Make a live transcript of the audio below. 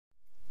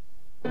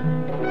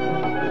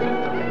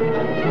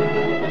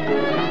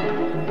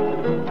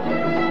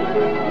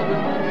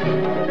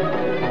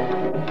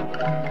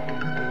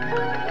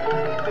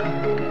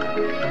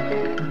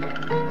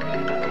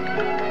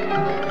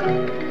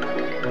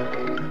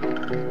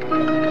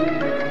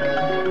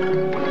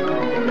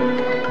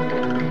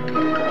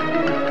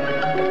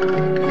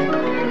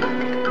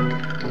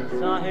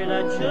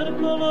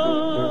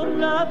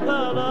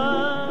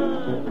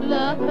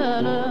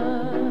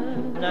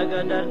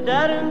kadar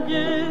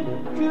derindir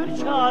Kür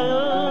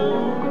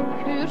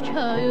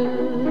çayı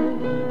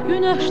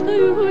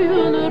Güneşte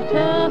uyunur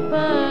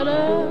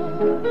tepeler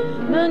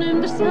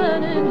Benimdir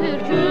senindir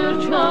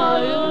Kür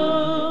çayı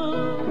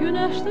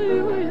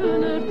Güneşte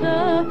uyunur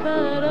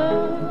tepeler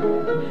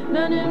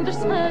Benimdir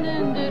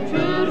senindir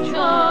Kür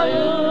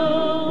çayı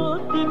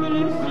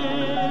Tbilisi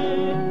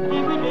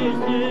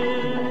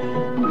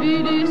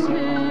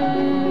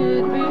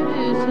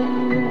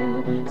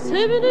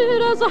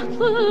Sevinir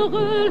azadlıq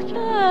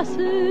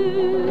ülkəsi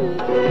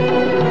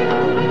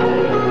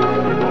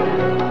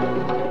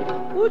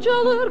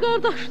Ucalır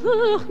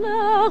qardaşlıq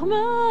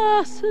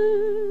nəğməsi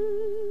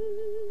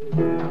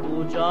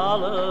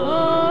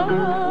Ucalır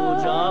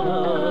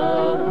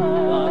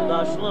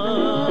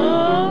qardaşlıq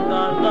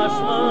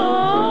nəğməsi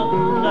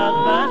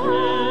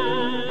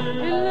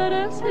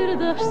Ellərə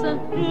sirdaşsan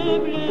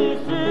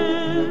Tbilisi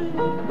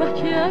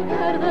Bakıya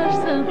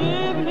qardaşsan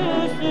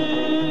Tbilisi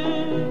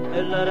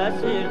Ellərə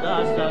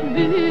sirdaşsan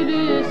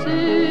Tbilisi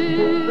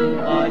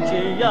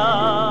Bakıya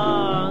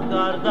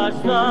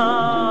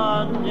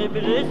qardaşsan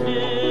Tbilisi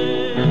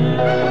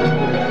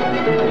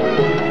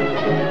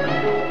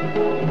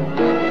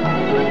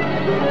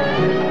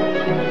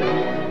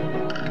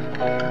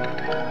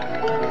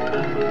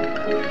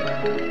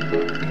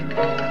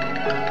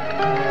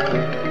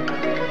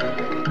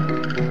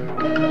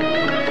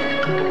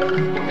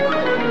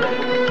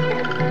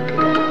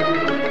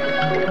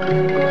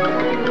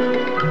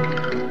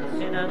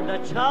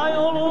Çay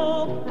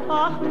olup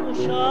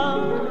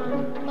ahmışam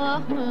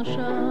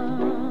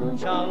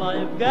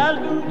Çağlayıp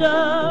qəlbimdə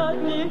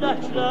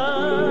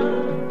diləklər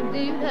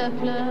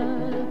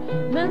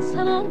Mən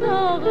sənin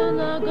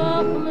dağına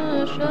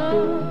qalxmışam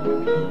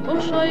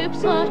Oxşayıb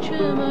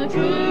saçımı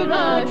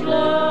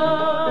küləklər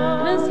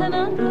Mən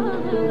sənin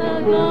dağına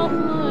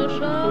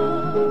qalxmışam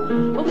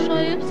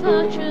Oxşayıb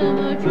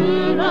saçımı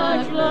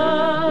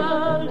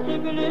küləklər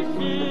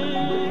Tbilisi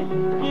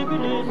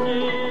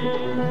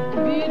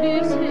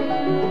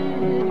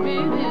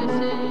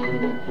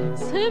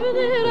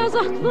Sevinir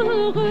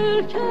azadlıq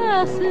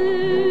ülkəsi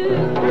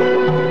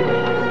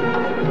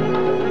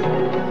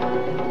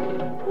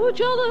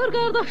Ucalır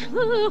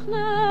qardaşlıq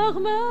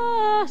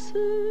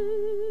nəğməsi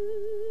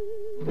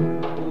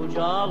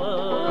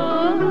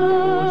Ucalır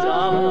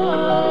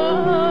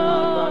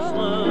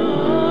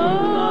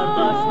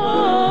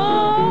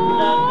qardaşlıq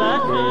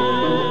nəğməsi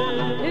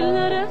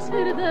Ellərə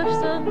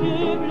sirdaşsan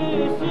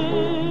Tbilisi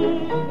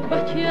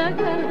Bakıya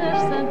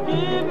qardaşsan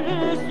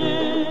Tbilisi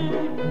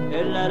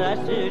Ellərə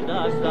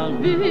sirdaşsan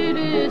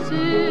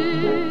Tbilisi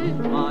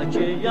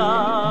Bakıya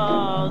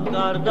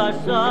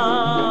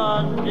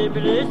qardaşsan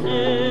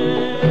Tbilisi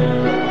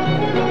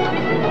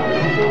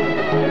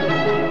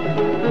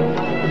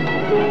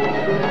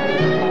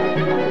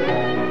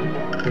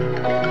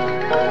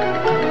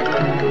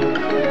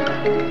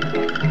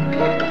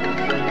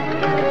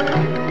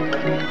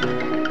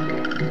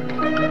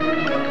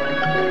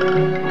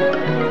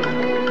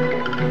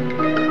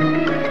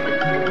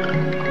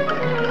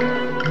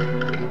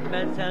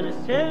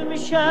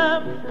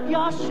Sevmişəm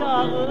yaş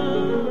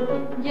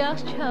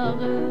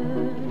çağı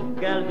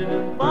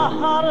Qəlbimin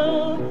baharı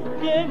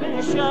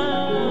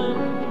demişəm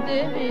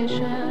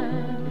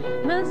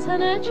Mən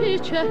sənə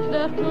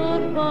çiçəklər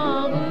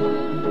torpağı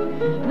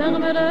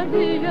Nəğmələr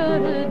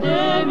diyarı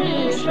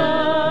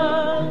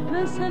demişəm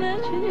Mən sənə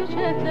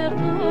çiçəklər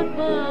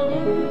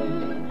torpağı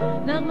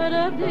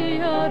Nəğmələr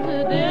diyarı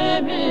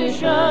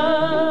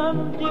demişəm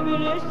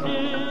Tbilisi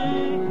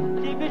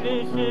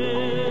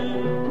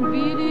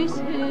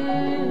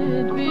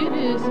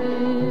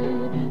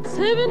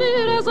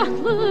Sevinir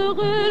azadlıq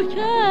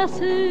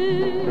ülkəsi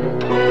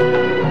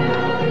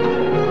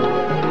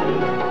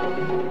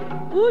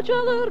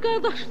Ucalır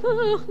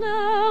qardaşlıq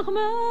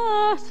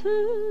nəğməsi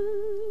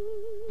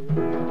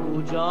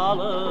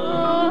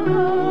Ucalır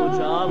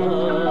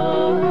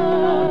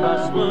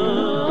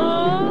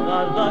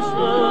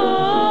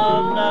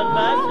qardaşlıq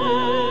nəğməsi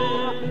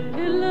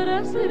Ellərə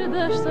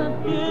sirdaşsan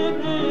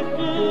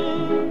Tbilisi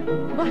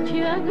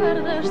Bakıya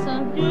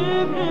qardaşsan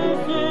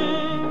Tbilisi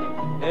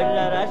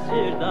Ellərə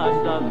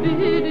sirdaşsan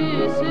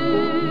Tbilisi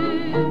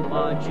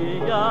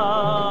Bakıya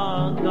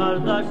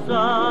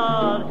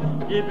qardaşsan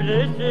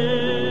Tbilisi